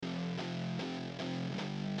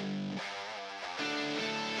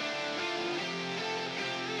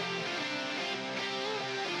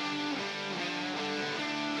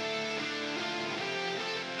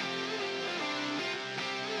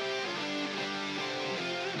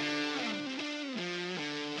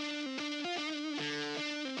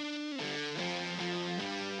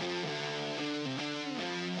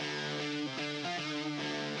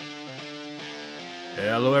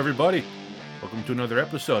Hello, everybody. Welcome to another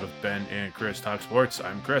episode of Ben and Chris Talk Sports.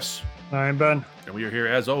 I'm Chris, I'm Ben. and we are here,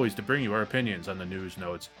 as always, to bring you our opinions on the news,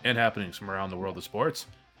 notes, and happenings from around the world of sports.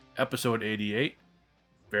 Episode 88.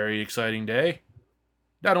 Very exciting day.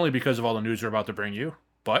 Not only because of all the news we're about to bring you,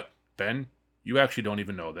 but, Ben, you actually don't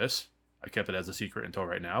even know this. I kept it as a secret until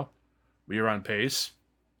right now. We are on pace.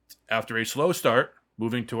 After a slow start,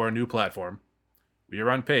 moving to our new platform, we are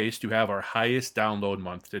on pace to have our highest download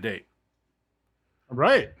month to date. All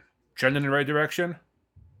right. Trending in the right direction.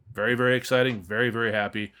 Very, very exciting. Very, very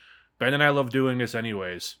happy. Ben and I love doing this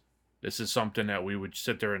anyways. This is something that we would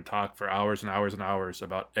sit there and talk for hours and hours and hours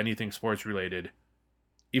about anything sports related,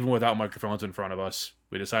 even without microphones in front of us.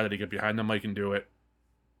 We decided to get behind the mic and do it.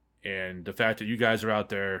 And the fact that you guys are out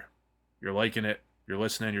there, you're liking it, you're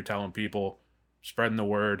listening, you're telling people, spreading the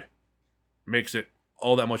word, makes it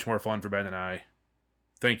all that much more fun for Ben and I.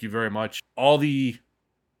 Thank you very much. All the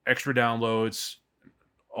extra downloads,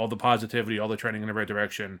 all the positivity, all the trending in the right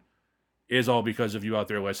direction is all because of you out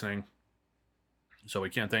there listening. So we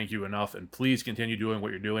can't thank you enough. And please continue doing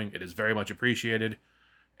what you're doing. It is very much appreciated.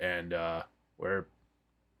 And we're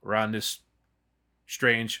on this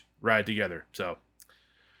strange ride together. So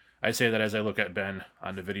I say that as I look at Ben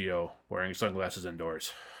on the video wearing sunglasses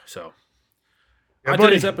indoors. So on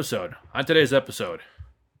today's episode,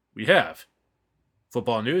 we have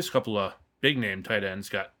football news. A couple of big name tight ends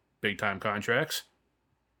got big time contracts.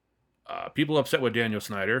 People upset with Daniel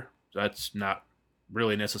Snyder. That's not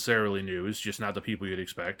really necessarily news, just not the people you'd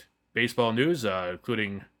expect. Baseball news,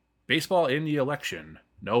 including baseball in the election.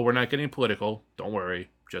 No, we're not getting political. Don't worry.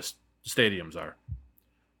 Just the stadiums are.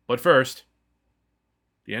 But first,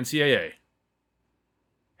 the NCAA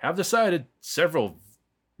have decided several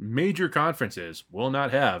major conferences will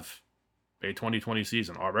not have a 2020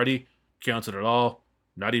 season. Already canceled it all.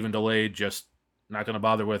 Not even delayed. Just not going to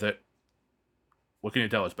bother with it. What can you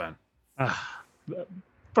tell us, Ben?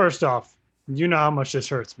 First off, you know how much this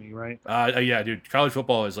hurts me, right? Yeah, dude. College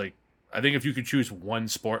football is like, I think if you could choose one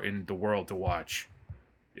sport in the world to watch,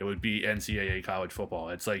 it would be NCAA college football.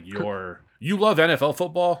 It's like you love NFL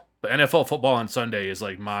football, but NFL football on Sunday is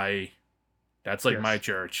like my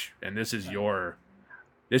church, and this is your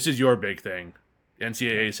big thing,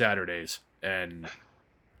 NCAA Saturdays, and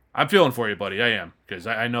I'm feeling for you, buddy. I am, because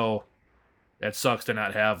I know that sucks to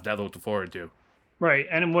not have that to look forward to. Right.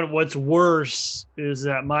 And what's worse is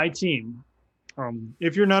that my team,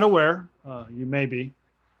 if you're not aware, you may be,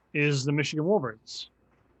 is the Michigan Wolverines.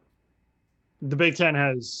 The Big Ten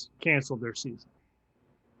has canceled their season.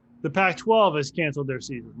 The Pac-12 has canceled their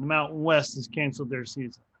season. The Mountain West has canceled their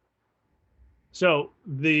season. So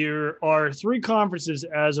there are three conferences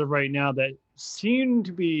as of right now that seem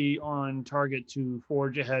to be on target to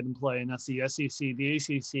forge ahead and play, and that's the SEC, the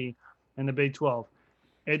ACC, and the Big 12.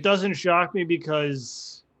 It doesn't shock me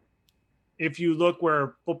because if you look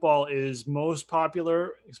where football is most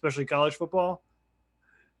popular, especially college football,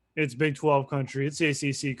 it's Big 12 country, it's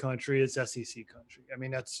ACC country, it's SEC country. I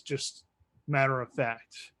mean, that's just matter of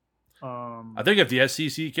fact. I think if the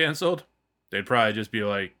SEC canceled, they'd probably just be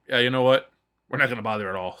like, yeah, you know what? We're not going to bother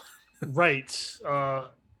at all. Right. I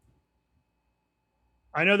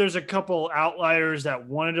know there's a couple outliers that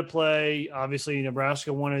wanted to play. Obviously,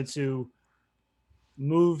 Nebraska wanted to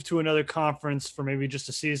move to another conference for maybe just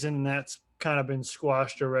a season, and that's kind of been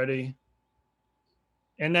squashed already.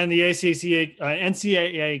 And then the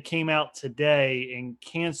NCAA came out today and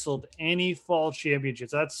canceled any fall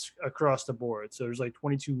championships. That's across the board. So there's like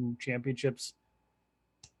 22 championships.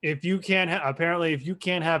 If you can't have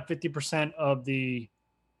 50% of the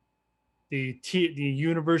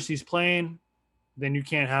universities playing, then you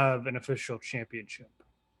can't have an official championship.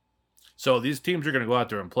 So these teams are going to go out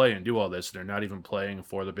there and play and do all this, and they're not even playing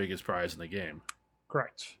for the biggest prize in the game.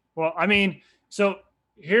 Correct. Well, I mean, so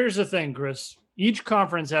here's the thing, Chris. Each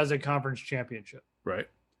conference has a conference championship. Right.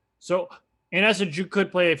 So in essence, you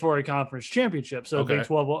could play for a conference championship. So Okay.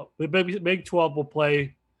 Big 12 will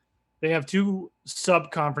play. They have two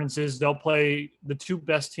sub-conferences. They'll play. The two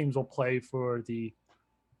best teams will play for the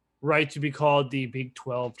right to be called the Big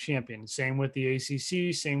 12 champion. Same with the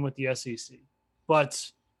ACC. Same with the SEC.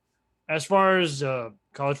 But as far as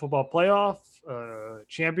college football playoff,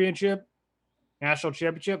 championship, national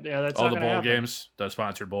championship, yeah, that's all not the bowl happen. games, the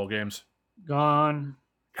sponsored bowl games. Gone.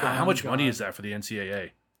 God, how much money is that for the NCAA?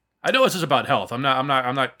 I know this is about health. I'm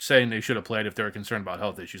not saying they should have played if they were concerned about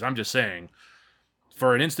health issues. I'm just saying,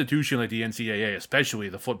 for an institution like the NCAA, especially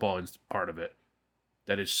the football part of it,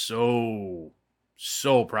 that is so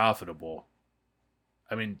profitable.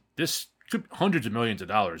 I mean, this could hundreds of millions of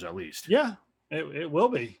dollars at least. Yeah, it will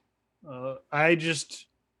be.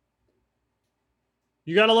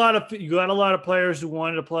 You got a lot of players who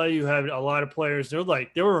wanted to play. You had a lot of players. There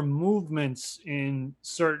were movements in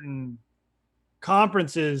certain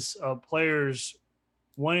conferences of players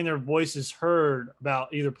wanting their voices heard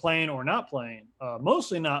about either playing or not playing.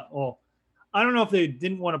 Mostly not. Well, I don't know if they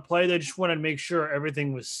didn't want to play. They just wanted to make sure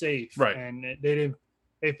everything was safe. Right. And they didn't.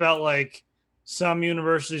 They felt like some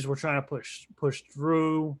universities were trying to push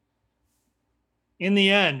through. In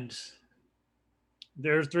the end,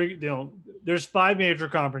 there's there's 5 major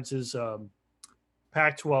conferences: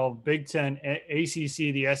 Pac-12, Big Ten,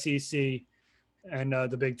 ACC, the SEC, and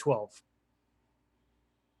the Big 12.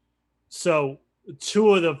 So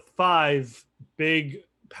 2 of the 5 big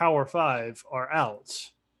Power 5 are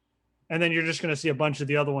out. And then you're just going to see a bunch of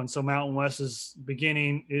the other ones. So Mountain West is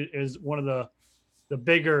one of the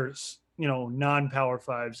bigger, non-Power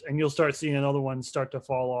 5s. And you'll start seeing other ones start to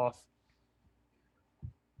fall off.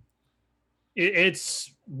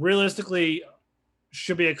 It's realistically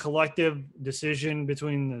should be a collective decision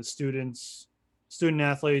between the student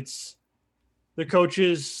athletes, the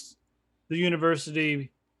coaches, the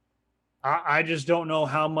university. I just don't know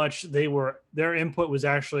how much their input was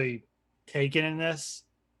actually taken in this,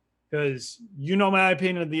 because my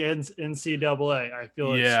opinion of the NCAA. I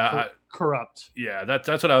feel it's corrupt. Yeah, that's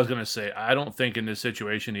what I was going to say. I don't think in this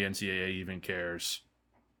situation the NCAA even cares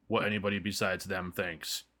what anybody besides them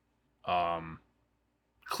thinks.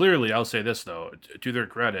 Clearly, I'll say this, though, to their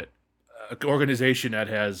credit, an organization that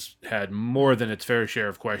has had more than its fair share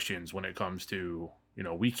of questions when it comes to,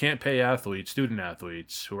 we can't pay student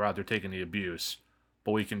athletes who are out there taking the abuse,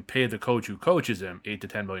 but we can pay the coach who coaches them $8 to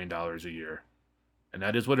 $10 million a year. And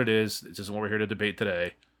that is what it is. This isn't what we're here to debate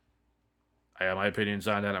today. I have my opinions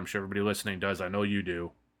on that. I'm sure everybody listening does. I know you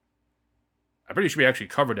do. I'm pretty sure we actually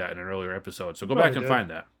covered that in an earlier episode, so go back and find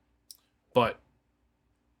that. But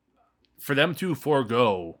for them to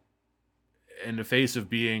forego, in the face of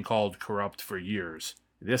being called corrupt for years,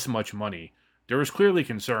 this much money, there was clearly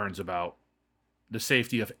concerns about the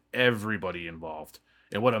safety of everybody involved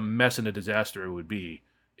and what a mess and a disaster it would be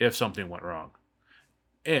if something went wrong.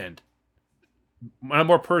 And on a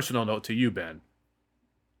more personal note to you, Ben,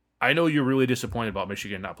 I know you're really disappointed about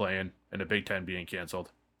Michigan not playing and the Big Ten being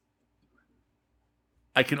canceled.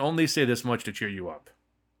 I can only say this much to cheer you up.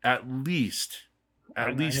 At least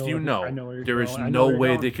there is no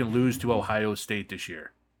way they can lose to Ohio State this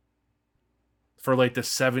year for like the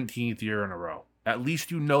 17th year in a row. At least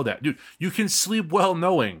you know that. Dude, you can sleep well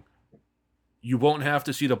knowing you won't have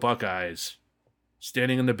to see the Buckeyes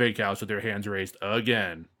standing in the big house with their hands raised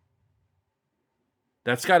again.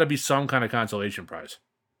 That's got to be some kind of consolation prize.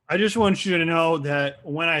 I just want you to know that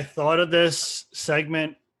when I thought of this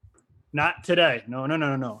segment, not today. No.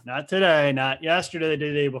 Not today. Not yesterday,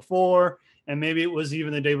 the day before. And maybe it was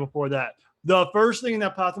even the day before that. The first thing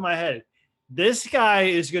that popped in my head, this guy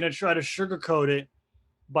is going to try to sugarcoat it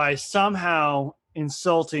by somehow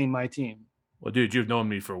insulting my team. Well, dude, you've known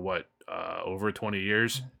me for what, over 20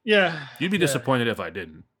 years? Yeah. You'd be disappointed if I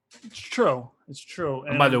didn't. It's true.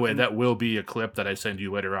 And by the way, that will be a clip that I send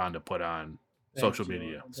you later on to put on social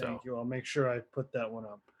media. Thank you. I'll make sure I put that one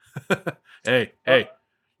up. Hey,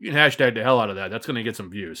 you can hashtag the hell out of that. That's going to get some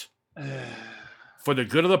views. For the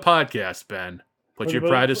good of the podcast, Ben, put your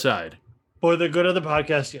pride aside. For the good of the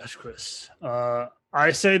podcast, yes, Chris.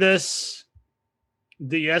 I say this,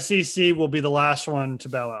 the SEC will be the last one to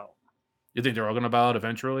bow out. You think they're all going to bow out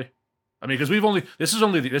eventually? I mean, because this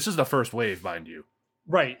is the first wave, mind you.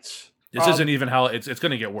 Right. This isn't even how it's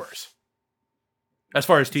going to get worse. As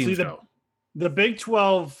far as teams go. The Big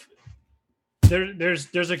 12,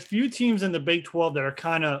 there's a few teams in the Big 12 that are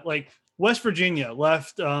kind of like West Virginia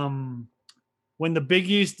left when the Big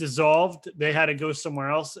East dissolved, they had to go somewhere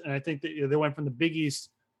else. And I think that they went from the Big East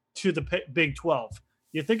to the Big 12.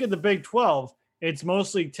 You think of the Big 12, it's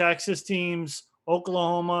mostly Texas teams,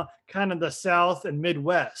 Oklahoma, kind of the South and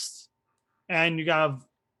Midwest. And you got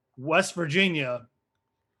West Virginia,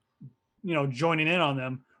 joining in on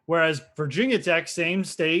them. Whereas Virginia Tech, same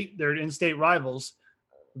state, they're in-state rivals.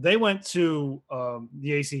 They went to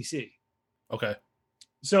the ACC. Okay.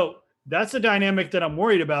 So that's the dynamic that I'm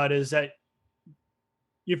worried about, is that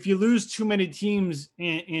if you lose too many teams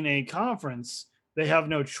in a conference, they have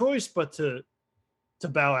no choice but to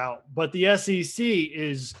bow out. But the SEC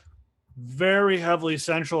is very heavily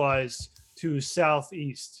centralized to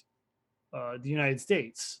Southeast, the United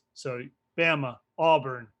States. So Bama,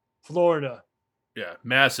 Auburn, Florida. Yeah,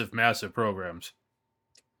 massive programs.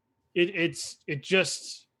 I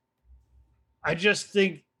just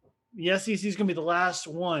think the SEC is going to be the last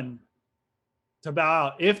one to bow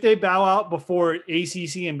out. If they bow out before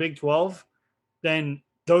ACC and Big 12, then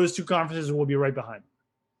those two conferences will be right behind.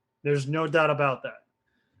 There's no doubt about that.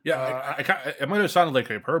 Yeah, Uh, it might have sounded like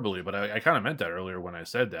hyperbole, but I kind of meant that earlier when I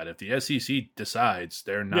said that. If the SEC decides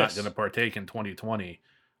they're not going to yes, partake in 2020,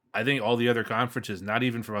 I think all the other conferences, not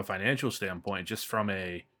even from a financial standpoint, just from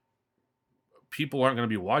a people aren't going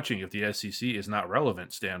to be watching if the SEC is not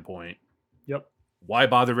relevant standpoint. yep. Why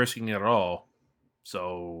bother risking it at all?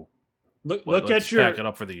 So Look let's at pack your it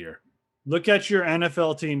up for the year.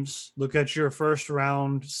 NFL teams. Look at your first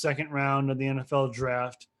round, second round of the NFL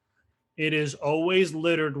draft. It is always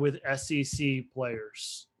littered with SEC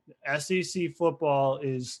players. SEC football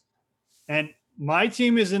is, and my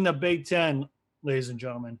team is in the Big Ten, ladies and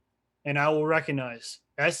gentlemen, and I will recognize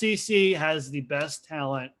SEC has the best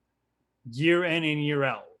talent year in and year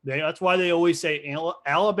out. That's why they always say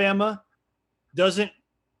Alabama doesn't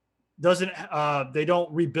they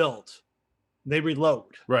don't rebuild, they reload,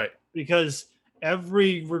 Right. because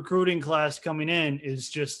every recruiting class coming in is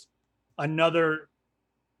just another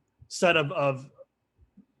set of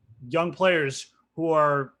young players who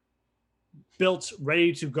are built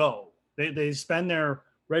ready to go. They spend their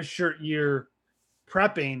redshirt year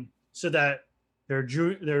prepping so that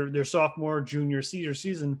their sophomore, junior, senior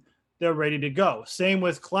season they're ready to go. Same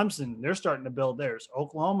with Clemson; they're starting to build theirs.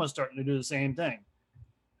 Oklahoma's starting to do the same thing.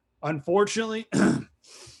 Unfortunately,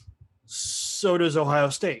 so does Ohio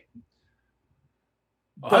State.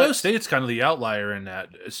 Ohio State's kind of the outlier in that,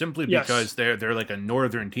 simply because Yes, they're like a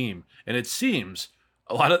northern team, and it seems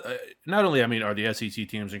a lot of not only are the SEC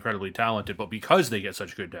teams incredibly talented, but because they get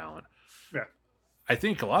such good talent, yeah, I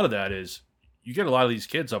think a lot of that is you get a lot of these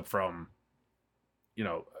kids up from,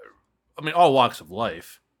 all walks of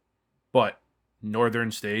life, but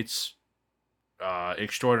northern states,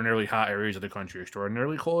 extraordinarily hot areas of the country,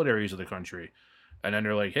 extraordinarily cold areas of the country, and then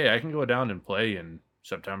they're like, hey, I can go down and play in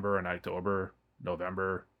September and October,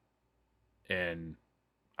 November, in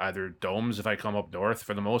either domes if I come up north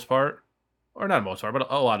for the most part, or not most part, but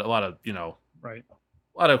a lot of right.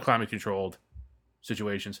 a lot of climate controlled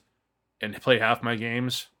situations, and play half my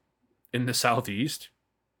games in the southeast,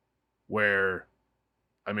 where,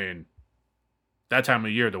 I mean, that time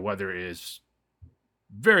of year the weather is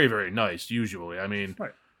very very nice usually. I mean,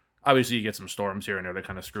 Right. obviously you get some storms here and there that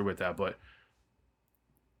kind of screw with that, but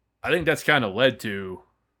I think that's kind of led to.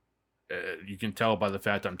 You can tell by the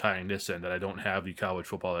fact I'm tying this in that I don't have the college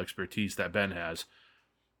football expertise that Ben has.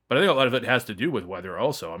 But I think a lot of it has to do with weather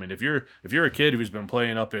also. I mean, if you're a kid who's been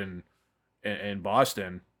playing up in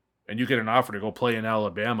Boston and you get an offer to go play in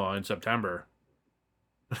Alabama in September,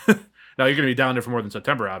 now you're going to be down there for more than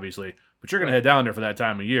September, obviously, but you're going to Right. head down there for that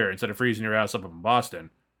time of year instead of freezing your ass up in Boston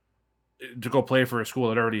to go play for a school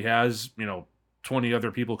that already has 20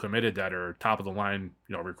 other people committed that are top of the line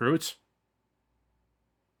recruits.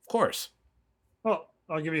 Of course. Well,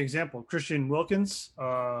 I'll give you an example. Christian Wilkins,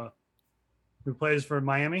 who plays for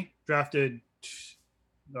Miami, drafted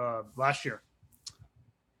last year,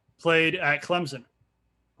 played at Clemson,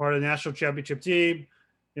 part of the national championship team.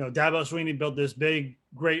 Dabo Sweeney built this big,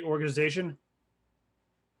 great organization.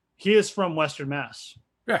 He is from Western Mass.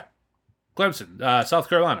 Yeah. Clemson, South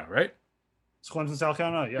Carolina, right? It's Clemson, South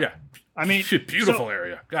Carolina. Yeah. Yeah. I mean, Beautiful so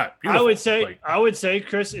area. God, beautiful. I would say,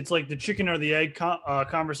 Chris, it's like the chicken or the egg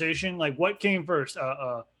conversation. Like, what came first?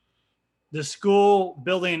 The school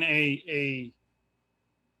building a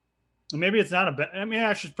maybe it's not I mean,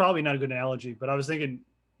 actually, it's probably not a good analogy, but I was thinking,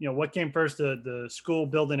 what came first, the school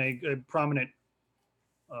building a prominent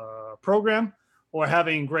program or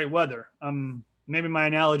having great weather? Maybe my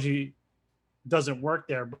analogy doesn't work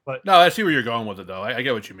there, but No, I see where you're going with it, though. I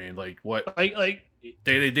get what you mean. Like, what like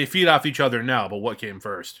they feed off each other now, but what came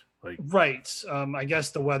first? Like, right. I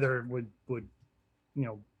guess the weather would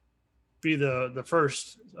be the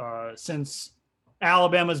first since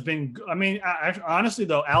Alabama's been. I mean, honestly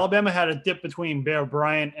though, Alabama had a dip between Bear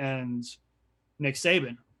Bryant and Nick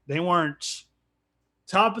Saban. They weren't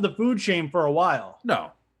top of the food chain for a while,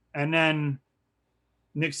 no. and then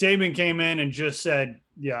Nick Saban came in and just said,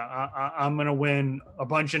 "Yeah, I'm going to win a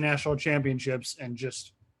bunch of national championships and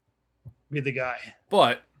just be the guy."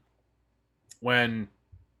 But when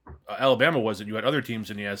Alabama wasn't, you had other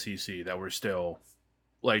teams in the SEC that were still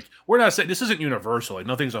like. We're not saying this isn't universal. Like,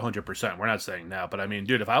 nothing's 100%. We're not saying that, but I mean,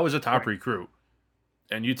 dude, if I was a top recruit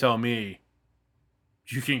and you tell me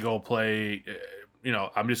you can go play,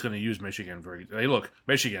 I'm just going to use Michigan for. Hey, look,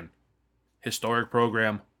 Michigan, historic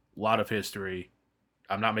program, a lot of history.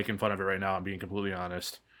 I'm not making fun of it right now. I'm being completely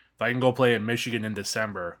honest. If I can go play in Michigan in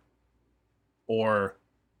December or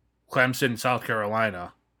Clemson, South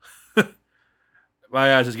Carolina, my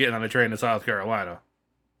ass is getting on a train to South Carolina.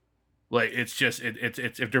 Like, it's just it's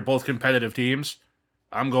if they're both competitive teams,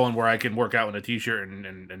 I'm going where I can work out in a t-shirt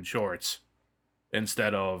and shorts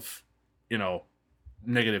instead of,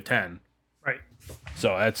 -10. Right.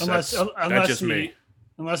 So Unless that's just me.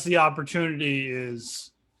 Unless the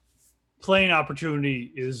playing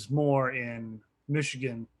opportunity is more in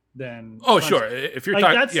Michigan than Oh, Clemson. sure. If you're Like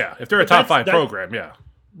talking, that's yeah, if they're a but top that's 5 that program, yeah,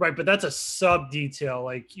 right, but that's a sub detail.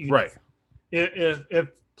 Like right, if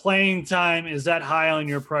playing time is that high on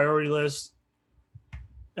your priority list,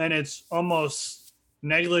 and it's almost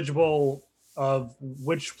negligible of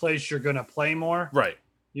which place you're going to play more, right.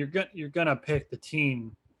 you're gonna pick the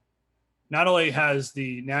team. Not only has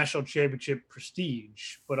the national championship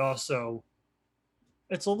prestige, but also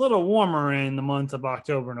it's a little warmer in the month of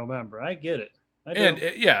October, November. I get it. I do. And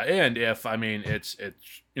yeah, and if I mean it's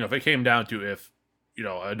if it came down to if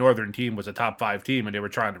a northern team was a top 5 team and they were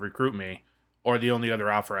trying to recruit me, or the only other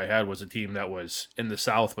offer I had was a team that was in the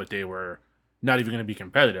South but they were not even going to be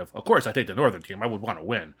competitive. Of course, I take the northern team. I would want to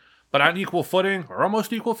win, but on equal footing or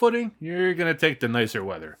almost equal footing, you're going to take the nicer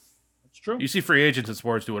weather. That's true. You see free agents in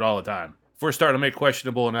sports do it all the time. If we're starting to make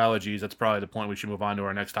questionable analogies, that's probably the point we should move on to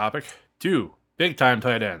our next topic. 2 big time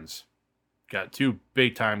tight ends got 2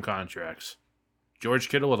 big time contracts. George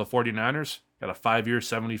Kittle of the 49ers got a 5-year,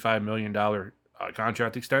 $75 million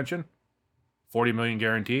contract extension, $40 million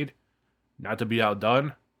guaranteed. Not to be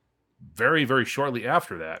outdone, very, very shortly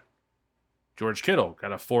after that, George Kittle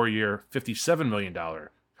got a 4-year, $57 million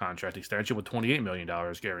contract extension with $28 million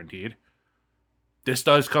guaranteed. This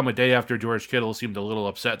does come a day after George Kittle seemed a little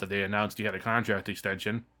upset that they announced he had a contract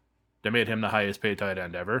extension. They made him the highest paid tight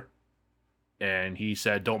end ever. And he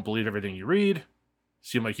said, don't believe everything you read.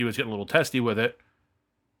 Seemed like he was getting a little testy with it.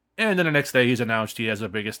 And then the next day, he's announced he has the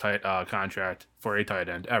biggest contract for a tight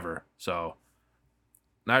end ever. So,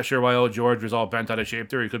 not sure why old George was all bent out of shape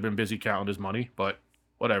there. He could have been busy counting his money, but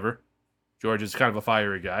whatever. George is kind of a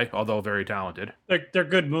fiery guy, although very talented. They're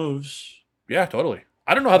good moves. Yeah, totally.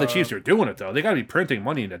 I don't know how the Chiefs are doing it, though. They got to be printing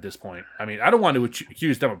money at this point. I mean, I don't want to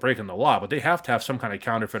accuse them of breaking the law, but they have to have some kind of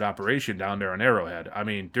counterfeit operation down there in Arrowhead. I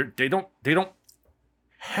mean, they don't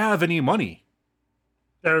have any money.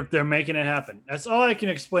 They're making it happen. That's all I can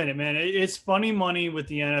explain it, man. It's funny money with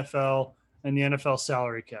the NFL and the NFL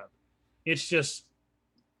salary cap. It's just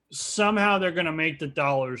somehow they're going to make the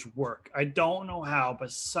dollars work. I don't know how,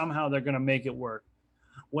 but somehow they're going to make it work.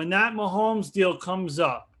 When that Mahomes deal comes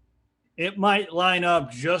up, it might line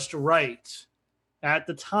up just right at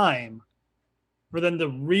the time for them to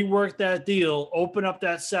rework that deal, open up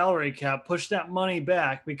that salary cap, push that money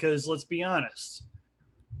back, because let's be honest,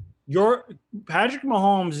 your Patrick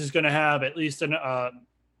Mahomes is going to have at least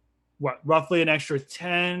roughly an extra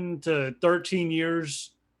 10 to 13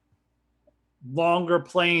 years longer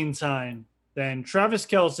playing time than Travis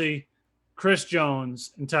Kelce, Chris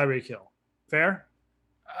Jones, and Tyreek Hill. Fair?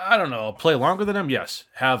 I don't know. Play longer than him? Yes.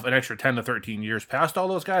 Have an extra 10 to 13 years past all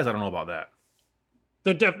those guys? I don't know about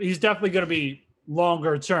that. He's definitely going to be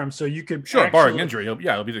longer term, so you could barring injury, he'll be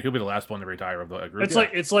the last one to retire of the group.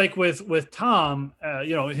 It's like with Tom,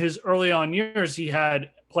 his early on years, he had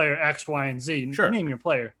player X, Y, and Z. Sure. Name your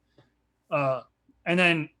player, and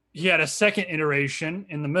then he had a second iteration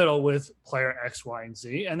in the middle with player X, Y, and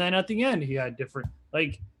Z, and then at the end he had different.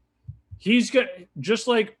 Like he's got, just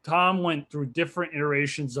like Tom went through different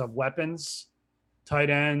iterations of weapons, tight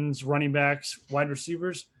ends, running backs, wide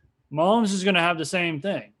receivers. Mahomes is going to have the same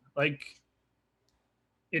thing. Like,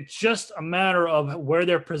 it's just a matter of where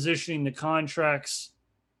they're positioning the contracts,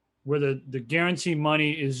 where the guarantee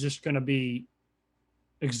money is just going to be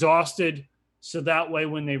exhausted. So that way,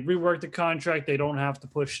 when they rework the contract, they don't have to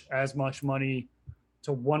push as much money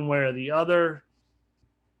to one way or the other.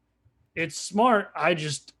 It's smart. I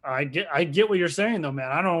get what you're saying, though, man.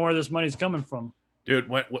 I don't know where this money's coming from. Dude,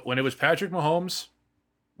 when it was Patrick Mahomes,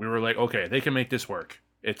 we were like, okay, they can make this work.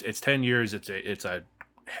 It's 10 years. It's a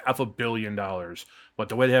 $500 million. But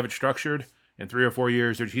the way they have it structured, in 3 or 4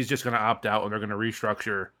 years, he's just going to opt out and they're going to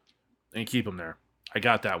restructure and keep him there. I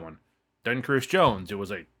got that one. Then Chris Jones, it was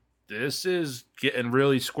like, this is getting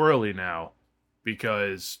really squirrely now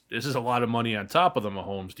because this is a lot of money on top of the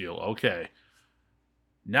Mahomes deal. Okay.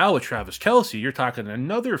 Now with Travis Kelce, you're talking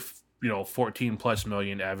another, 14 plus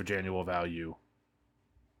million average annual value.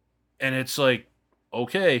 And it's like,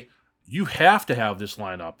 okay, you have to have this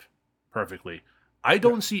lineup perfectly. I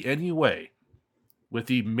don't see any way, with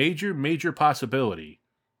the major possibility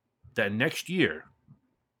that next year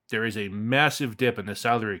there is a massive dip in the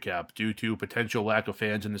salary cap due to potential lack of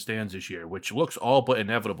fans in the stands this year, which looks all but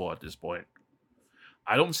inevitable at this point.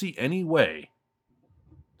 I don't see any way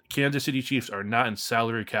the Kansas City Chiefs are not in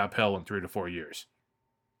salary cap hell in 3 to 4 years.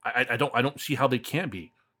 I don't see how they can't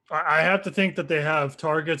be. I have to think that they have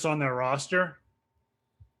targets on their roster,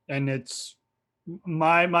 and it's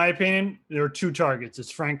My opinion, there are two targets.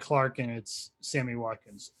 It's Frank Clark and it's Sammy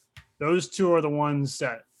Watkins. Those two are the ones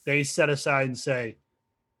that they set aside and say,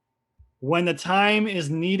 when the time is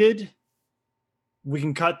needed, we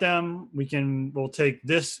can cut them. We'll take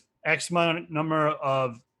this X number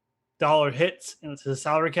of dollar hits into the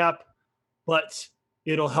salary cap, but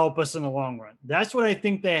it'll help us in the long run. That's what I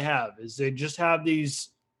think they have. Is they just have these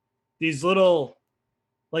little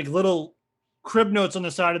crib notes on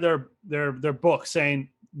the side of their book saying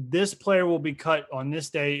this player will be cut on this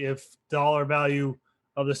day if dollar value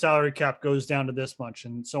of the salary cap goes down to this much,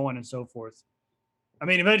 and so on and so forth. I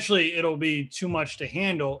mean, eventually it'll be too much to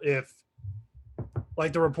handle if,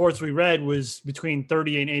 like the reports we read, was between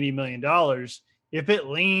 $30 and $80 million. If it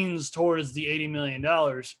leans towards the $80 million,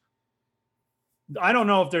 I don't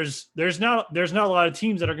know if there's not a lot of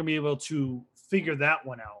teams that are going to be able to figure that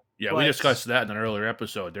one out. Yeah, we discussed that in an earlier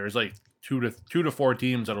episode. There's like two to four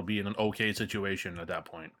teams that'll be in an okay situation at that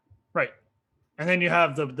point. Right. And then you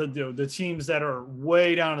have the teams that are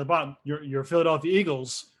way down at the bottom. Your Philadelphia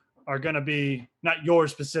Eagles are going to be, not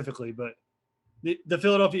yours specifically, but the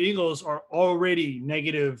Philadelphia Eagles are already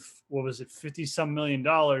negative, what was it, 50-some million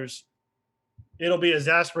dollars. It'll be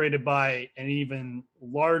exasperated by an even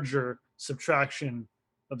larger subtraction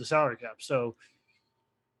of the salary cap. So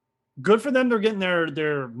good for them. They're getting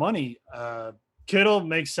their money. Kittle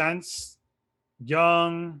makes sense.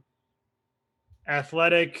 Young,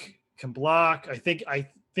 athletic, can block. I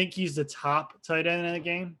think he's the top tight end in the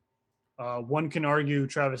game. One can argue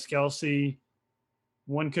Travis Kelce.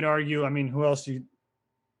 One could argue, I mean, who else do you...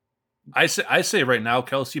 I say right now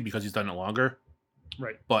Kelce, because he's done it longer.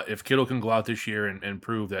 Right. But if Kittle can go out this year and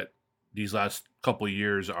prove that these last couple of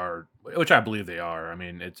years are, which I believe they are. I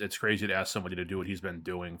mean, it's crazy to ask somebody to do what he's been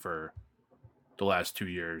doing for the last 2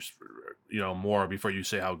 years, more before you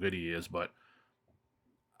say how good he is. But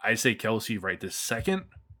I say Kelce right this second.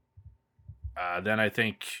 Then I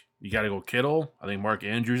think you got to go Kittle. I think Mark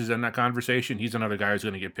Andrews is in that conversation. He's another guy who's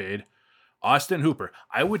going to get paid. Austin Hooper.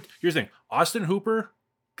 Here's the thing. Austin Hooper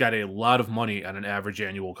got a lot of money on an average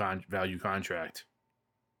annual value contract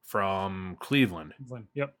from Cleveland.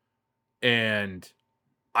 Yep. And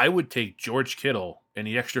I would take George Kittle and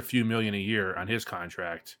the extra few million a year on his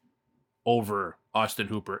contract over Austin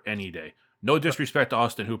Hooper any day. No disrespect to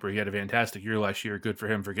Austin Hooper. He had a fantastic year last year. Good for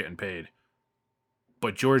him for getting paid.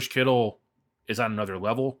 But George Kittle is on another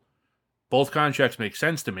level. Both contracts make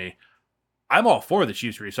sense to me. I'm all for the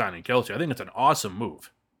Chiefs re-signing Kelce. I think it's an awesome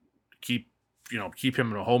move to keep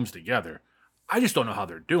him and Mahomes together. I just don't know how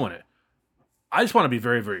they're doing it. I just want to be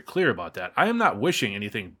very, very clear about that. I am not wishing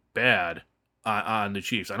anything bad on the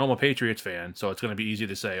Chiefs. I know I'm a Patriots fan, so it's going to be easy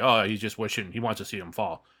to say, oh, he's just wishing he wants to see them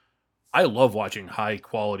fall. I love watching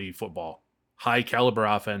high-quality football, high-caliber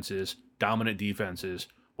offenses, dominant defenses,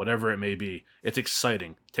 whatever it may be. It's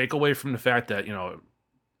exciting. Take away from the fact that,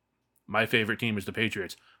 my favorite team is the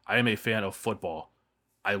Patriots. I am a fan of football.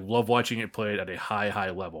 I love watching it played at a high, high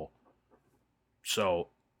level. So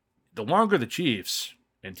the longer the Chiefs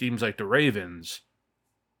and teams like the Ravens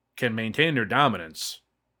can maintain their dominance,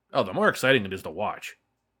 the more exciting it is to watch.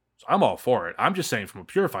 So I'm all for it. I'm just saying from a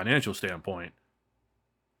pure financial standpoint,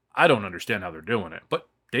 I don't understand how they're doing it. But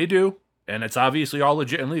they do, and it's obviously all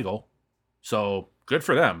legit and legal. So good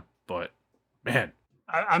for them. But, man.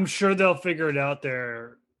 I'm sure they'll figure it out.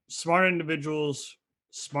 They're smart individuals,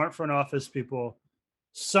 smart front office people.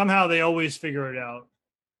 Somehow they always figure it out.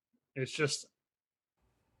 It's just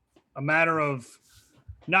a matter of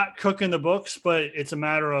not cooking the books, but it's a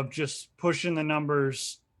matter of just pushing the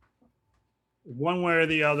numbers one way or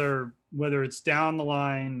the other, whether it's down the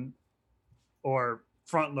line or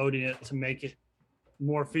front loading it to make it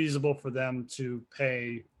more feasible for them to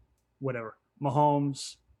pay whatever.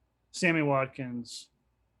 Mahomes, Sammy Watkins,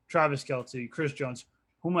 Travis Kelce, Chris Jones,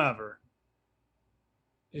 whomever.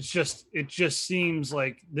 It just seems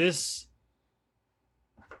like this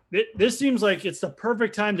seems like it's the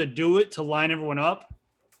perfect time to do it, to line everyone up,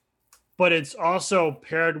 but it's also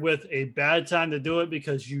paired with a bad time to do it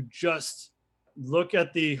because you just look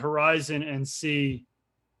at the horizon and see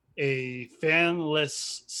a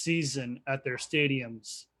fanless season at their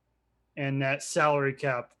stadiums, and that salary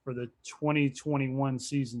cap for the 2021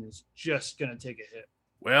 season is just going to take a hit.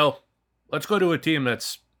 Well, let's go to a team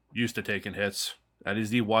that's used to taking hits. That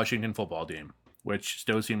is the Washington football team, which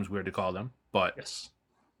still seems weird to call them, but yes.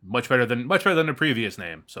 Much better than the previous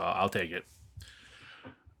name, so I'll take it.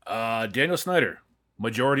 Daniel Snyder,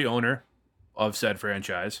 majority owner of said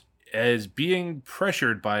franchise, is being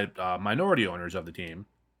pressured by minority owners of the team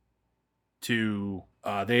to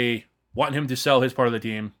they want him to sell his part of the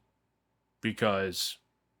team because,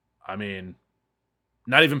 I mean,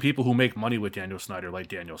 Not even people who make money with Daniel Snyder like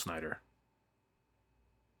Daniel Snyder.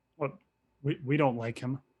 What we don't like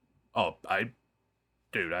him. Oh,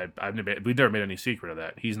 we've never made any secret of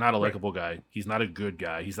that. He's not a Right. likable guy. He's not a good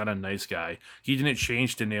guy. He's not a nice guy. He didn't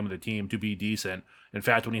change the name of the team to be decent. In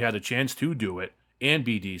fact, when he had a chance to do it and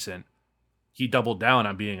be decent, he doubled down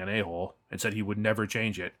on being an a-hole and said he would never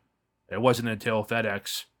change it. It wasn't until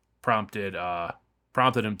FedEx prompted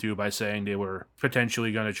him to by saying they were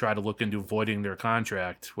potentially going to try to look into voiding their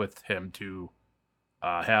contract with him to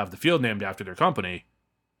have the field named after their company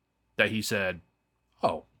that he said,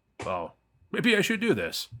 "Oh, well, maybe I should do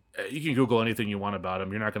this." You can Google anything you want about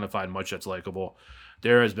him. You're not going to find much that's likable.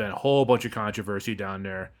 There has been a whole bunch of controversy down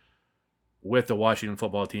there with the Washington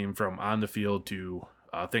football team, from on the field to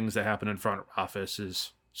things that happen in front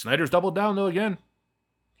offices. Snyder's doubled down, though, again.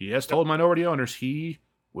 He has told minority owners he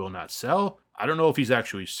will not sell. I don't know if he's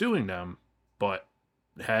actually suing them, but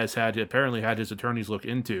has apparently had his attorneys look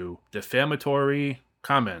into defamatory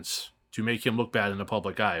comments to make him look bad in the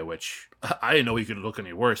public eye, which I didn't know he could look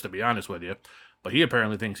any worse, to be honest with you, but he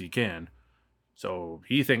apparently thinks he can. So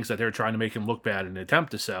he thinks that they're trying to make him look bad in an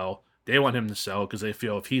attempt to sell. They want him to sell because they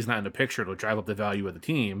feel if he's not in the picture, it'll drive up the value of the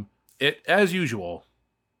team. It, as usual,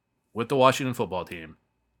 with the Washington football team,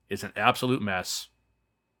 is an absolute mess,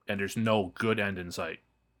 and there's no good end in sight.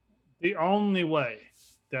 The only way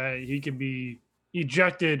that he can be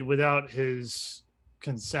ejected without his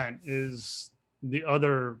consent is the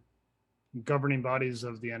other governing bodies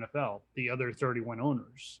of the NFL, the other 31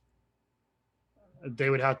 owners. They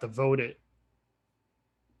would have to vote it.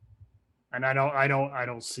 And I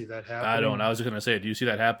don't see that happening. I don't. I was going to say, do you see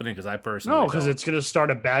that happening? Because I personally no, because it's going to start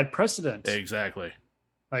a bad precedent. Exactly.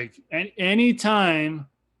 Like any time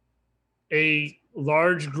a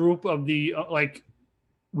large group of the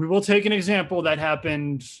we will take an example that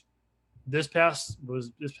happened this past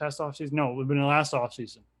offseason. No, it would have been the last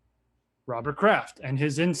offseason. Robert Kraft and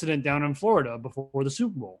his incident down in Florida before the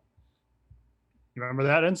Super Bowl. You remember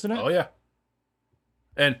that incident? Oh yeah.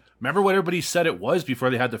 And remember what everybody said it was before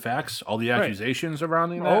they had the facts? All the accusations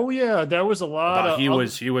surrounding that? Oh, yeah. There was a lot of... He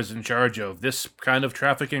was in charge of this kind of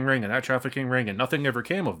trafficking ring and that trafficking ring, and nothing ever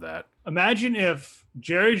came of that. Imagine if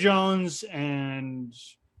Jerry Jones and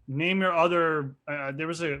name your other... there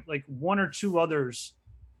was one or two others.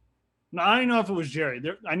 Now, I don't know if it was Jerry.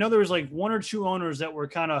 I know there was one or two owners that were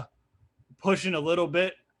kind of pushing a little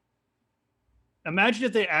bit. Imagine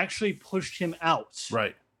if they actually pushed him out.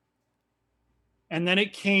 Right. And then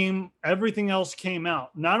everything else came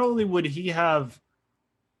out. Not only would he have,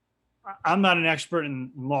 I'm not an expert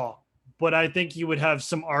in law, but I think he would have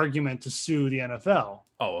some argument to sue the NFL.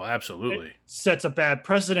 Oh, absolutely. It sets a bad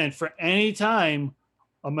precedent for any time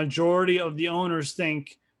a majority of the owners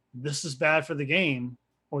think this is bad for the game,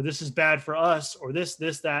 or this is bad for us, or this,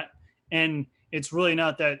 that, and it's really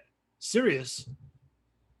not that serious.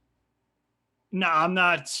 No, I'm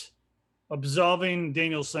not absolving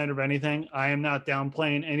Daniel Snyder of anything. I am not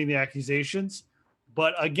downplaying any of the accusations,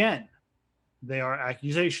 but again, they are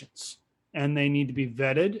accusations and they need to be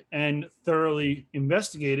vetted and thoroughly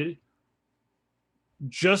investigated.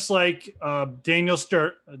 Just like Daniel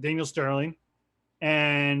Sterling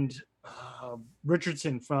and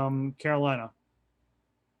Richardson from Carolina.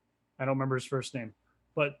 I don't remember his first name,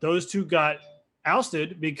 but those two got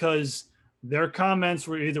ousted because their comments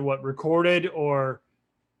were either recorded or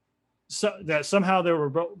that somehow they were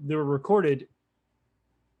recorded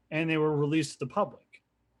and they were released to the public.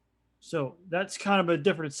 So that's kind of a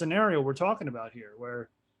different scenario we're talking about here, where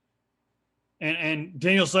and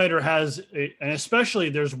Daniel Snyder has and especially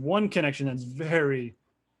there's one connection that's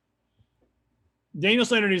Daniel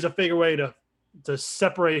Snyder needs to figure a way to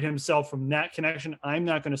separate himself from that connection. I'm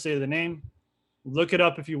not going to say the name. Look it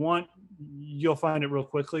up if you want. You'll find it real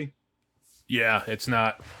quickly. Yeah, it's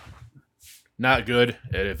not good.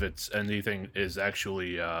 And if it's anything is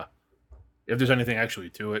actually, if there's anything actually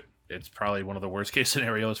to it, it's probably one of the worst case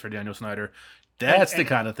scenarios for Daniel Snyder. That's the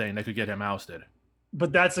kind of thing that could get him ousted.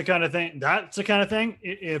 But that's the kind of thing.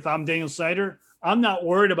 If I'm Daniel Snyder, I'm not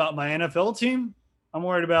worried about my NFL team. I'm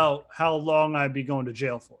worried about how long I'd be going to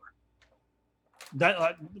jail for.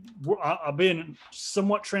 That I'll be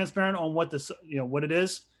somewhat transparent on what it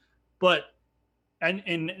is, but and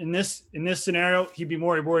in this scenario, he'd be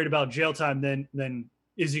more worried about jail time than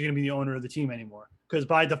is he going to be the owner of the team anymore? Because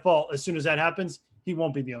by default, as soon as that happens, he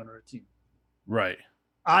won't be the owner of the team. Right.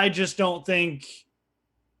 I just don't think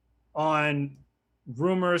on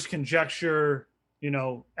rumors, conjecture,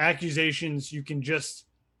 accusations, you can just,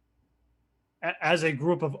 as a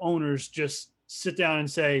group of owners, just sit down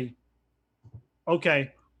and say,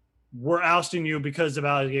 okay, we're ousting you because of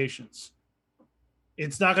allegations.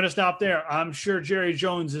 it's not going to stop there. I'm sure Jerry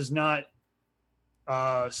Jones is not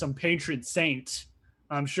some patron saint.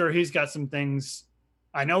 I'm sure he's got some things.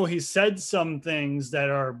 I know he said some things that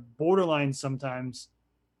are borderline sometimes.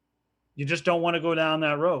 You just don't want to go down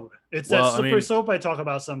that road. It's that Well, I slippery mean, slope I talk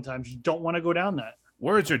about sometimes. You don't want to go down that.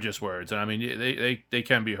 words are just words, and I mean they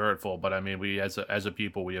can be hurtful. But I mean, we as a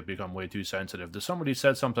people, we have become way too sensitive. If somebody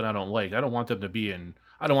said something I don't like, I don't want them to be in.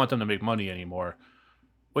 I don't want them to make money anymore,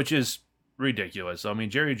 which is ridiculous. I mean,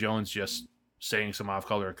 Jerry Jones just saying some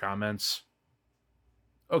off-color comments.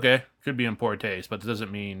 Okay, could be in poor taste, but it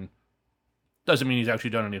doesn't mean he's actually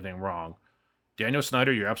done anything wrong. Daniel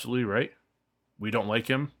Snyder, you're absolutely right. We don't like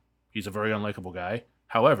him. He's a very unlikable guy.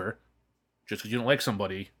 However, just because you don't like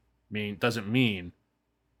somebody doesn't mean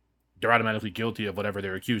they're automatically guilty of whatever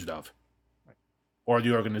they're accused of or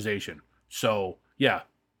the organization. So, yeah,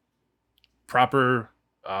 proper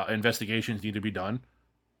investigations need to be done.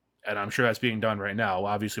 And I'm sure that's being done right now.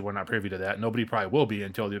 Obviously, we're not privy to that. Nobody probably will be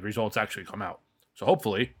until the results actually come out. So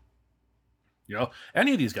hopefully,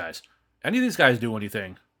 any of these guys do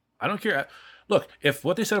anything, I don't care. Look, if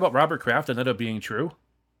what they said about Robert Kraft ended up being true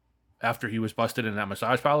after he was busted in that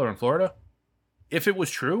massage parlor in Florida, if it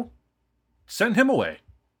was true, send him away.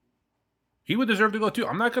 He would deserve to go too.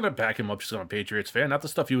 I'm not going to back him up just because I'm a Patriots fan, not the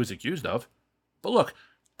stuff he was accused of. But look,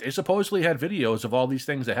 they supposedly had videos of all these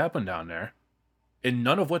things that happened down there, and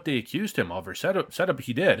none of what they accused him of or said up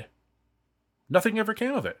he did, nothing ever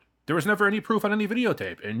came of it. There was never any proof on any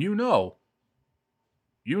videotape. And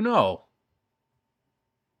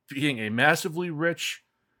being a massively rich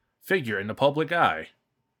figure in the public eye,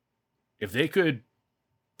 if they could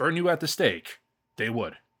burn you at the stake, they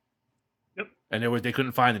would. Yep. And they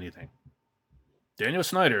couldn't find anything. Daniel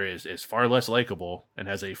Snyder is far less likable and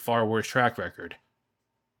has a far worse track record.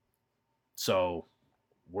 So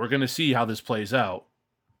we're going to see how this plays out.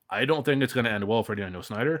 I don't think it's going to end well for Daniel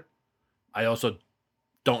Snyder. I also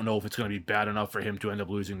don't know if it's going to be bad enough for him to end up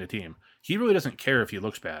losing the team. He really doesn't care if he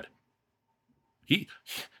looks bad.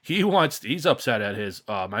 He's upset at his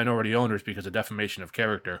minority owners because of defamation of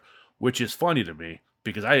character, which is funny to me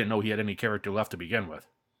because I didn't know he had any character left to begin with.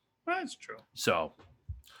 That's true. So,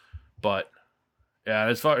 but yeah,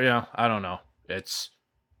 as far I don't know.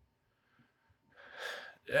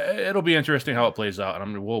 It'll be interesting how it plays out,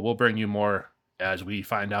 and we'll bring you more as we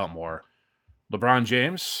find out more. LeBron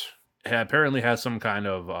James apparently has some kind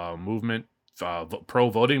of movement, pro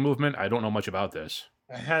voting movement. I don't know much about this.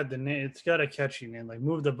 I had the name. It's got a catchy name, like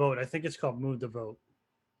Move the Vote. I think it's called Move the Vote.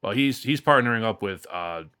 Well, he's partnering up with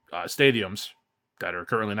stadiums that are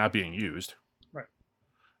currently not being used, right?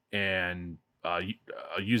 And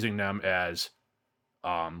using them as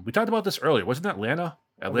we talked about this earlier. Wasn't that Atlanta?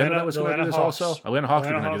 Atlanta was going to do this Hawks. also. Atlanta Hawks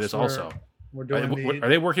are going to do this also. We're doing are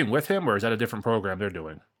they working with him, or is that a different program they're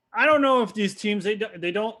doing? I don't know if these teams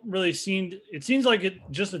they don't really seem. It seems like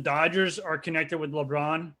just the Dodgers are connected with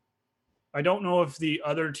LeBron. I don't know if the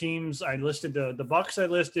other teams I listed, the Bucks I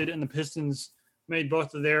listed, and the Pistons made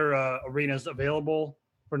both of their arenas available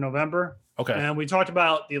for November. Okay. And we talked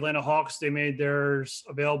about the Atlanta Hawks. They made theirs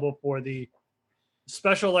available for the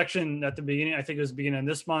special election at the beginning. I think it was the beginning of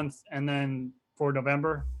this month, and then for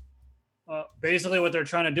November. Basically, what they're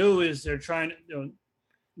trying to do is they're trying to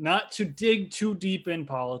not to dig too deep in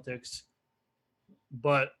politics,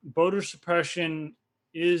 but voter suppression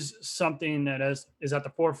is something that is at the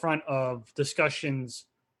forefront of discussions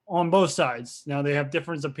on both sides. Now they have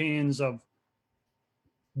different opinions of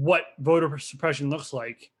what voter suppression looks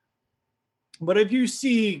like. But if you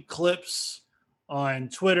see clips on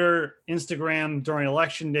Twitter, Instagram during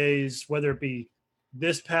election days, whether it be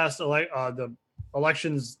this past the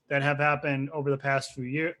elections that have happened over the past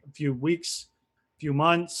few weeks, few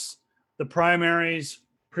months, the primaries,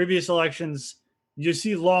 previous elections, you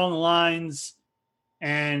see long lines.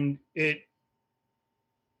 And it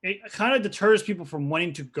kind of deters people from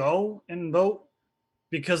wanting to go and vote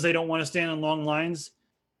because they don't want to stand in long lines.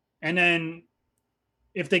 And then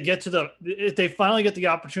if they finally get the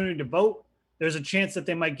opportunity to vote, there's a chance that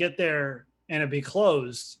they might get there and it be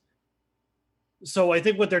closed. So I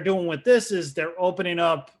think what they're doing with this is they're opening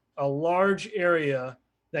up a large area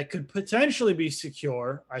that could potentially be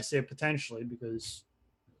secure. I say potentially because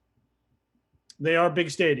they are big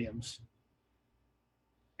stadiums.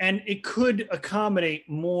 And it could accommodate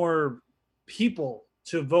more people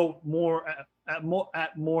to vote more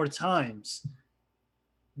at more times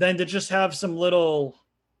than to just have some little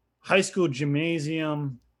high school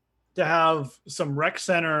gymnasium, to have some rec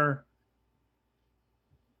center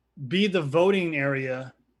be the voting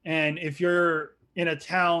area. And if you're in a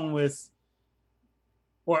town with,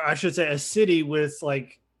 or I should say a city with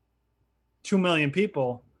like 2 million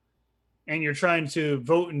people, and you're trying to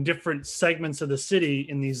vote in different segments of the city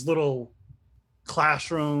in these little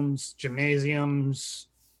classrooms, gymnasiums,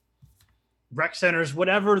 rec centers,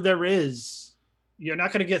 whatever there is, you're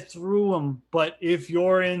not going to get through them. But if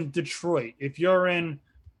you're in Detroit, if you're in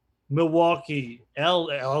Milwaukee,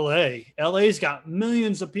 LA's got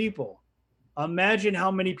millions of people. Imagine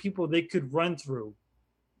how many people they could run through,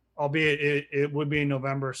 albeit it would be in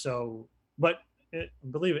November. So, but I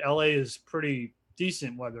believe LA is pretty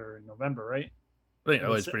decent weather in November, right? I think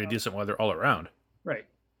LA's pretty decent weather all around. Right.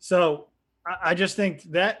 So I just think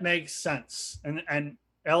that makes sense, and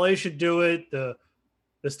LA should do it. The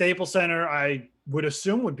Staples Center, I would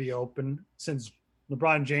assume, would be open since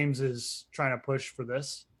LeBron James is trying to push for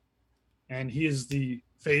this, and he is the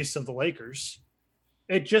face of the Lakers.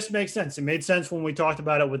 It just makes sense. It made sense when we talked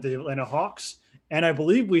about it with the Atlanta Hawks, and I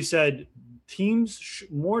believe we said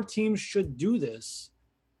more teams should do this.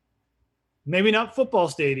 Maybe not football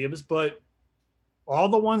stadiums, but all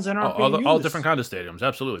the ones that aren't being used. All different kinds of stadiums.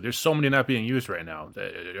 Absolutely. There's so many not being used right now.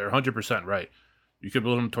 You're 100% right. You could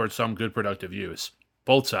build them towards some good productive use.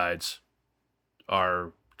 Both sides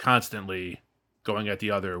are constantly going at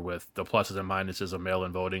the other with the pluses and minuses of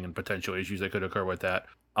mail-in voting and potential issues that could occur with that.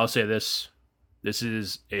 I'll say this. This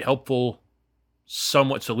is a helpful,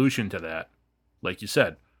 somewhat solution to that. Like you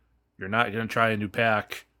said, you're not going to try and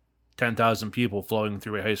pack 10,000 people flowing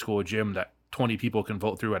through a high school gym that 20 people can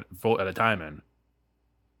vote at a time in.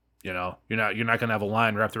 You know, you're not going to have a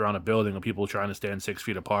line wrapped around a building of people trying to stand 6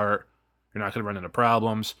 feet apart. You're not going to run into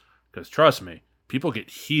problems because trust me, people get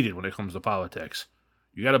heated when it comes to politics.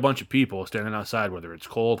 You got a bunch of people standing outside, whether it's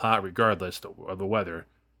cold, hot, regardless of the weather,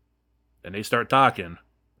 and they start talking,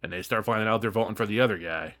 and they start finding out they're voting for the other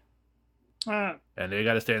guy. And they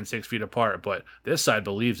got to stand 6 feet apart. But this side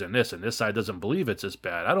believes in this, and this side doesn't believe it's as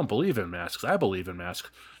bad. I don't believe in masks. I believe in masks.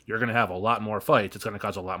 You're going to have a lot more fights. It's going to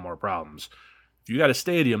cause a lot more problems. If you got a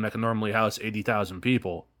stadium that can normally house 80,000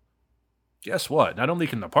 people, guess what? Not only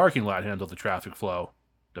can the parking lot handle the traffic flow,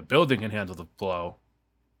 the building can handle the flow.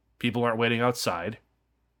 People aren't waiting outside.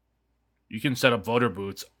 You can set up voter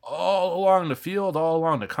booths all along the field, all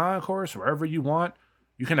along the concourse, wherever you want.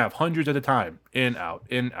 You can have hundreds at a time. In, out,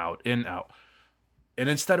 in, out, in, out. And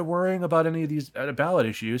instead of worrying about any of these ballot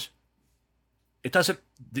issues, it doesn't...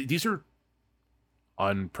 These are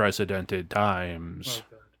unprecedented times. Oh,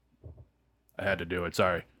 God. I had to do it,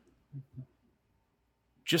 sorry.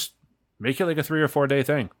 Just make it like a 3 or 4 day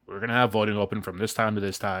thing. We're going to have voting open from this time to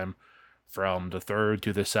this time, from the 3rd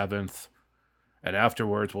to the 7th, and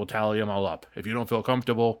afterwards we'll tally them all up. If you don't feel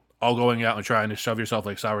comfortable all going out and trying to shove yourself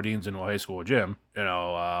like sardines into a high school gym,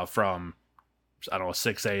 from,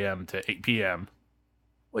 6 a.m. to 8 p.m.,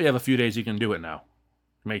 well, you have a few days you can do it now.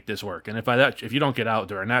 Make this work. And if you don't get out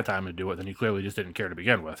during that time to do it, then you clearly just didn't care to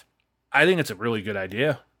begin with. I think it's a really good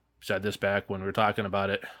idea. Said this back when we were talking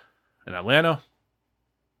about it in Atlanta.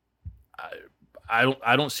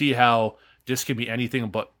 I don't see how this can be anything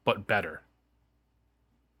but better.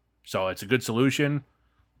 So it's a good solution.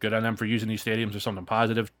 Good on them for using these stadiums for something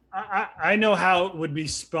positive. I know how it would be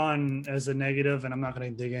spun as a negative, and I'm not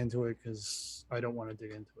going to dig into it because I don't want to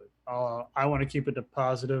dig into it. I want to keep it to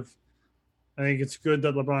positive. I think it's good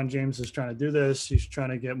that LeBron James is trying to do this. He's trying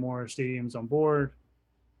to get more stadiums on board.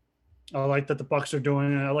 I like that the Bucks are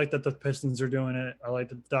doing it. I like that the Pistons are doing it. I like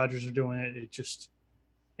that the Dodgers are doing it.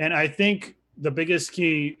 And I think the biggest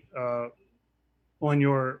key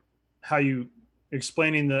on how you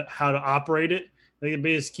explaining how to operate it, I think the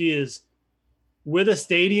biggest key is with a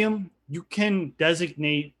stadium, you can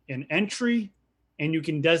designate an entry and you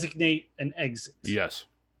can designate an exit. Yes.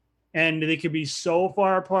 And they could be so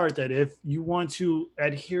far apart that if you want to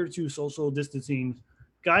adhere to social distancing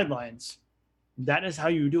guidelines, that is how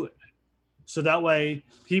you do it. So that way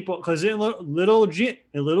people, because in a little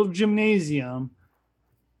gymnasium,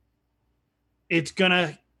 it's going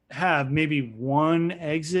to have maybe one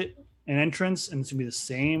exit and entrance, and it's going to be the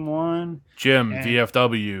same one. Gym,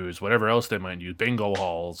 VFWs, whatever else they might use, bingo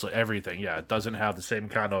halls, everything. Yeah, it doesn't have the same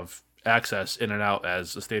kind of access in and out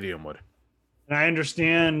as a stadium would. And I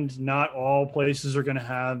understand not all places are going to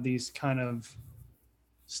have these kind of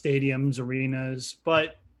stadiums, arenas,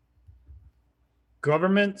 but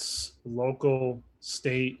governments, local,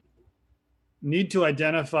 state, need to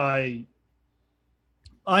identify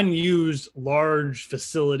unused large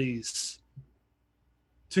facilities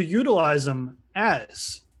to utilize them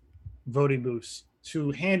as voting booths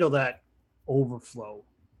to handle that overflow.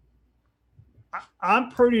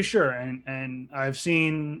 I'm pretty sure, and I've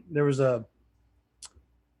seen there was a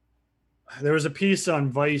piece on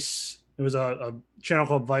Vice. There was a channel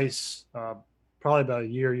called Vice, probably about a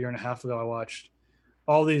year and a half ago. I watched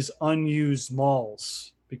all these unused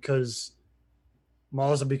malls because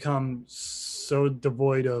malls have become so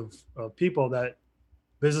devoid of people that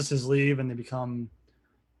businesses leave and they become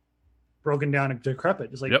broken down and decrepit.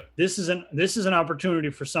 It's like Yep. this is an opportunity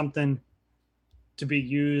for something to be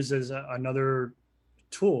used as another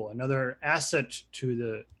tool, another asset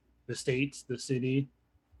to the state, the city,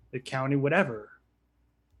 the county, whatever,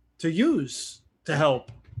 to use to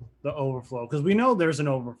help the overflow, because we know there's an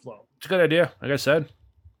overflow. It's a good idea. Like I said,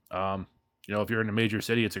 if you're in a major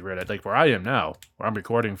city, it's a great idea. Like where I am now, where I'm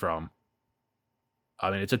recording from.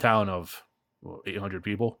 I mean, it's a town of 800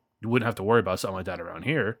 people. You wouldn't have to worry about something like that around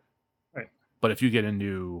here. Right. But if you get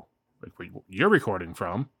into like where you're recording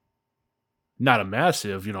from, not a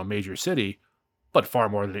massive, major city, but far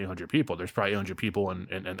more than 800 people. There's probably 800 people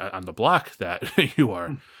in on the block that you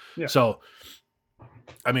are. Yeah. So,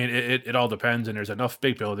 I mean, it all depends, and there's enough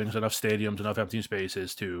big buildings, enough stadiums, enough empty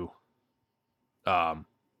spaces to,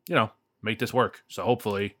 make this work. So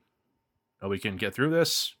hopefully, we can get through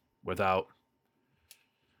this without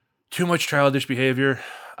too much childish behavior.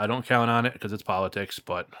 I don't count on it because it's politics,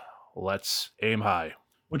 but let's aim high.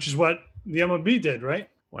 Which is what the MLB did, right?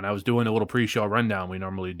 When I was doing a little pre-show rundown we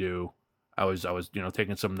normally do, I was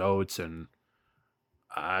taking some notes, and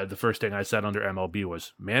the first thing I said under MLB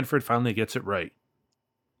was Manfred finally gets it right.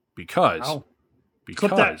 Because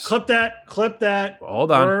clip that. Well,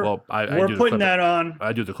 hold on. We're putting that on.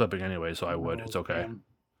 I do the clipping anyway, so I would. It's okay. Man.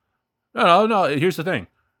 No. Here's the thing.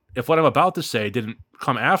 If what I'm about to say didn't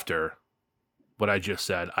come after what I just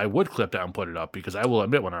said, I would clip that and put it up because I will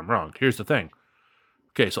admit when I'm wrong. Here's the thing.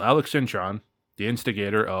 Okay, so Alex Cintron, the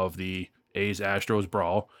instigator of the A's-Astros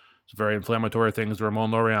brawl, it's very inflammatory things to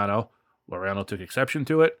Ramon Laureano. Laureano took exception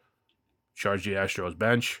to it, charged the Astros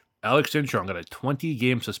bench. Alex Cintron got a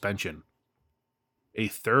 20-game suspension, a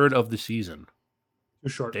third of the season. Too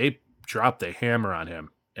short. They dropped a hammer on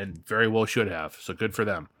him, and very well should have, so good for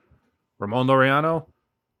them. Ramon Laureano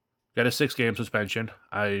got a 6-game suspension.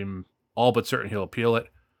 I'm all but certain he'll appeal it.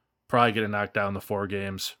 Probably get it knocked down to 4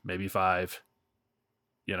 games, maybe 5.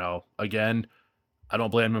 Again, I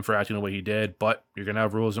don't blame him for acting the way he did, but you're going to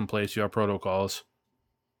have rules in place. You have protocols.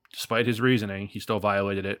 Despite his reasoning, he still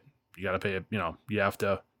violated it. You got to pay it. You're going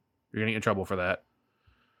to get in trouble for that.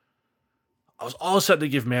 I was all set to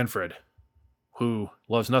give Manfred, who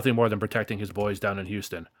loves nothing more than protecting his boys down in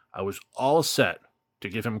Houston, I was all set to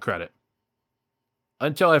give him credit.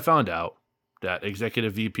 Until I found out that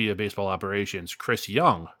Executive VP of Baseball Operations, Chris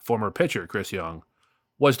Young, former pitcher Chris Young,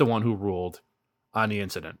 was the one who ruled on the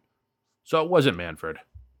incident. So it wasn't Manfred.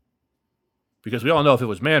 Because we all know if it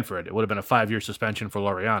was Manfred, it would have been a 5-year suspension for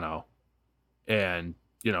Laureano. And,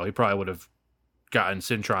 he probably would have gotten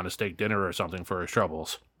Cintron a steak dinner or something for his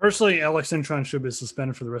troubles. Personally, Alex Cintron should be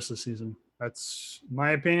suspended for the rest of the season. That's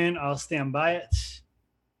my opinion. I'll stand by it.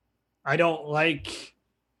 I don't like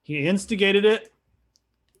he instigated it.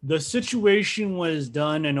 The situation was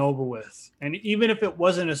done and over with. And even if it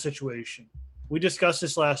wasn't a situation, we discussed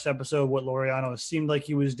this last episode, what Laureano seemed like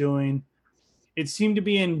he was doing. It seemed to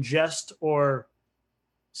be in jest or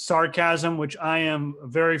sarcasm, which I am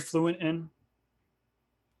very fluent in.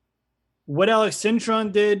 What Alex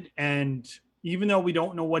Cintron did, and even though we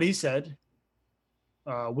don't know what he said,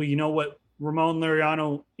 we know what Ramon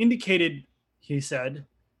Laureano indicated he said.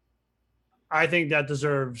 I think that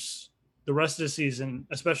deserves the rest of the season,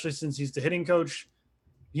 especially since he's the hitting coach.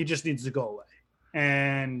 He just needs to go away.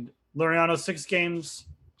 And Laureano, 6 games.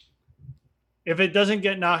 If it doesn't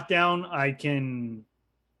get knocked down, I can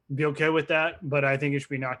be okay with that, but I think it should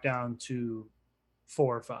be knocked down to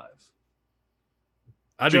 4 or 5.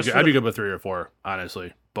 I'd be good with 3 or 4,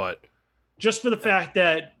 honestly. But just for the fact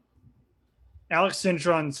that Alex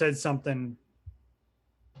Cintron said something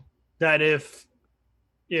that if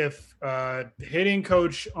hitting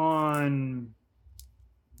coach on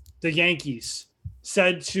the Yankees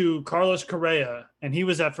said to Carlos Correa, and he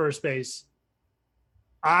was at first base,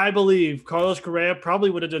 I believe Carlos Correa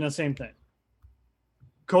probably would have done the same thing.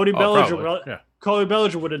 Cody Bellinger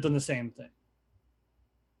would have done the same thing.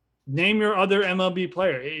 Name your other MLB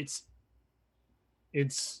player.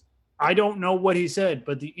 It's I don't know what he said,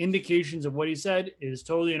 but the indications of what he said is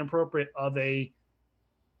totally inappropriate of a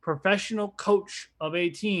professional coach of a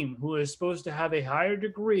team who is supposed to have a higher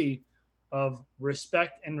degree of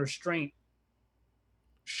respect and restraint.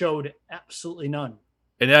 Showed absolutely none.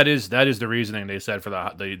 And that is the reasoning they said for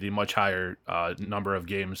the much higher number of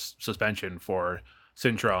games suspension for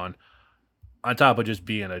Cintron, on top of just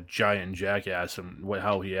being a giant jackass and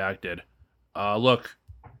how he acted. Look,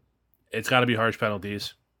 it's got to be harsh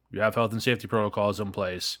penalties. You have health and safety protocols in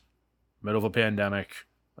place. Middle of a pandemic.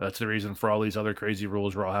 That's the reason for all these other crazy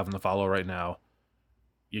rules we're all having to follow right now.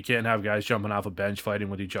 You can't have guys jumping off a bench fighting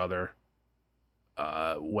with each other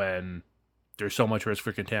when there's so much risk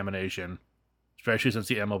for contamination, especially since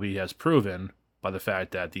the MLB has proven by the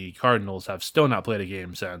fact that the Cardinals have still not played a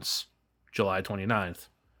game since July 29th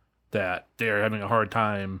that they are having a hard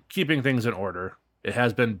time keeping things in order. It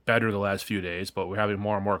has been better the last few days, but we're having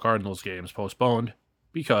more and more Cardinals games postponed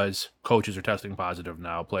because coaches are testing positive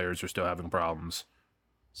now. Players are still having problems.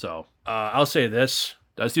 So I'll say this.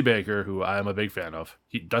 Dusty Baker, who I am a big fan of,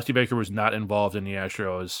 Dusty Baker was not involved in the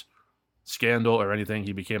Astros scandal or anything.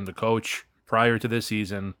 He became the coach prior to this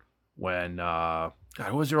season when, God,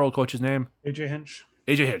 what was their old coach's name? AJ Hinch.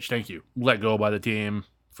 AJ Hinch, thank you. Let go by the team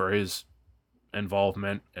for his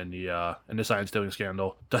involvement in the sign stealing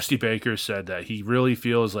scandal. Dusty Baker said that he really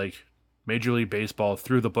feels like Major League Baseball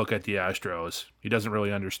threw the book at the Astros. He doesn't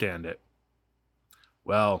really understand it.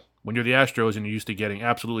 Well, when you're the Astros and you're used to getting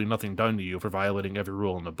absolutely nothing done to you for violating every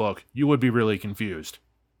rule in the book, you would be really confused.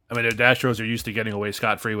 I mean, the Astros are used to getting away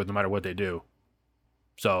scot-free with no matter what they do.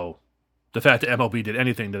 So, the fact that MLB did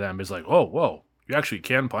anything to them is like, oh, whoa, you actually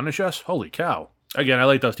can punish us? Holy cow. Again, I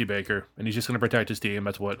like Dusty Baker, and he's just going to protect his team.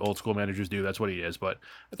 That's what old school managers do. That's what he is. But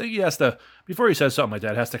I think he has to, before he says something like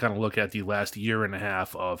that, has to kind of look at the last year and a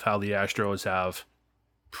half of how the Astros have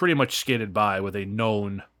pretty much skated by with their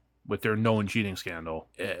known cheating scandal.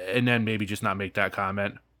 And then maybe just not make that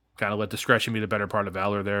comment. Kind of let discretion be the better part of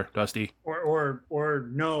valor there, Dusty. Or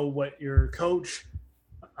know what your coach,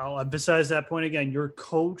 I'll emphasize that point again, your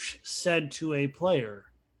coach said to a player.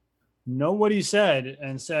 Know what he said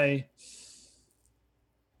and say,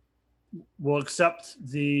 we'll accept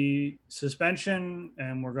the suspension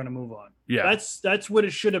and we're going to move on. Yeah. That's what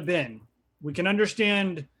it should have been. We can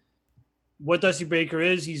understand what Dusty Baker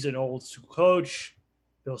is. He's an old school coach.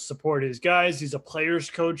 He'll support his guys. He's a player's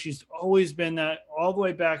coach. He's always been that all the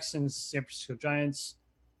way back since San Francisco Giants.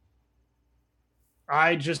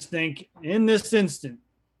 I just think in this instant,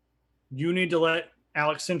 you need to let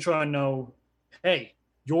Alex Cintron know, hey,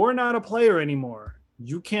 you're not a player anymore.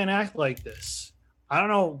 You can't act like this. I don't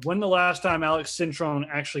know when the last time Alex Cintron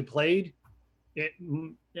actually played. It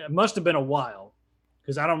must have been a while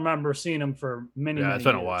because I don't remember seeing him for many Yeah, it's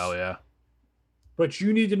been years. a while, yeah. But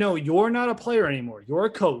you need to know you're not a player anymore. You're a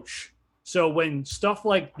coach. So when stuff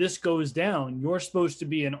like this goes down, you're supposed to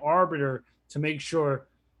be an arbiter to make sure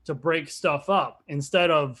to break stuff up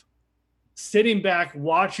instead of sitting back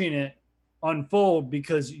watching it unfold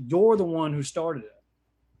because you're the one who started it.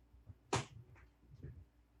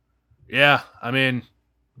 Yeah, I mean,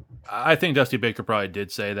 I think Dusty Baker probably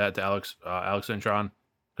did say that to Alex Cintron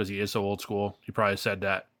because he is so old school. He probably said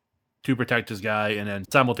that to protect his guy and then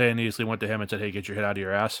simultaneously went to him and said, hey, get your head out of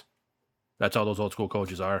your ass. That's all those old school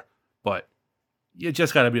coaches are. But you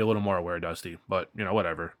just got to be a little more aware, Dusty. But,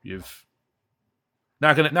 whatever. You've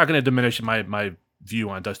not gonna diminish my view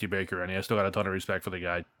on Dusty Baker, and I still got a ton of respect for the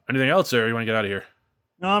guy. Anything else, sir? You want to get out of here?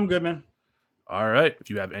 No, I'm good, man. All right. If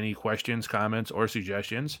you have any questions, comments, or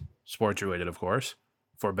suggestions, sports related, of course,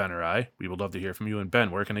 for Ben or I, we would love to hear from you. And Ben,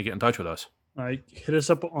 where can they get in touch with us? All right, hit us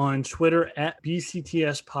up on Twitter at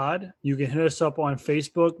BCTS Pod. You can hit us up on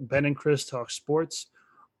Facebook, Ben and Chris Talk Sports,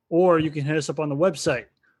 or you can hit us up on the website,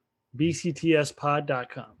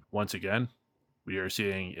 bctspod.com. Once again, we are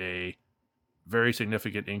seeing a very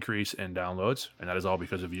significant increase in downloads, and that is all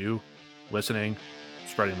because of you listening,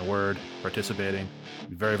 spreading the word, participating.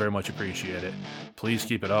 We very, very much appreciate it. Please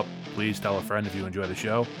keep it up. Please tell a friend if you enjoy the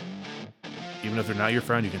show. Even if they're not your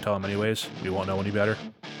friend, you can tell them anyways. We won't know any better.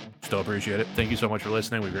 Still appreciate it. Thank you so much for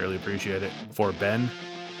listening. We greatly appreciate it. For Ben,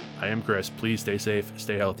 I am Chris. Please stay safe,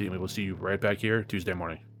 stay healthy, and we will see you right back here Tuesday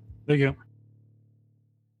morning. Thank you.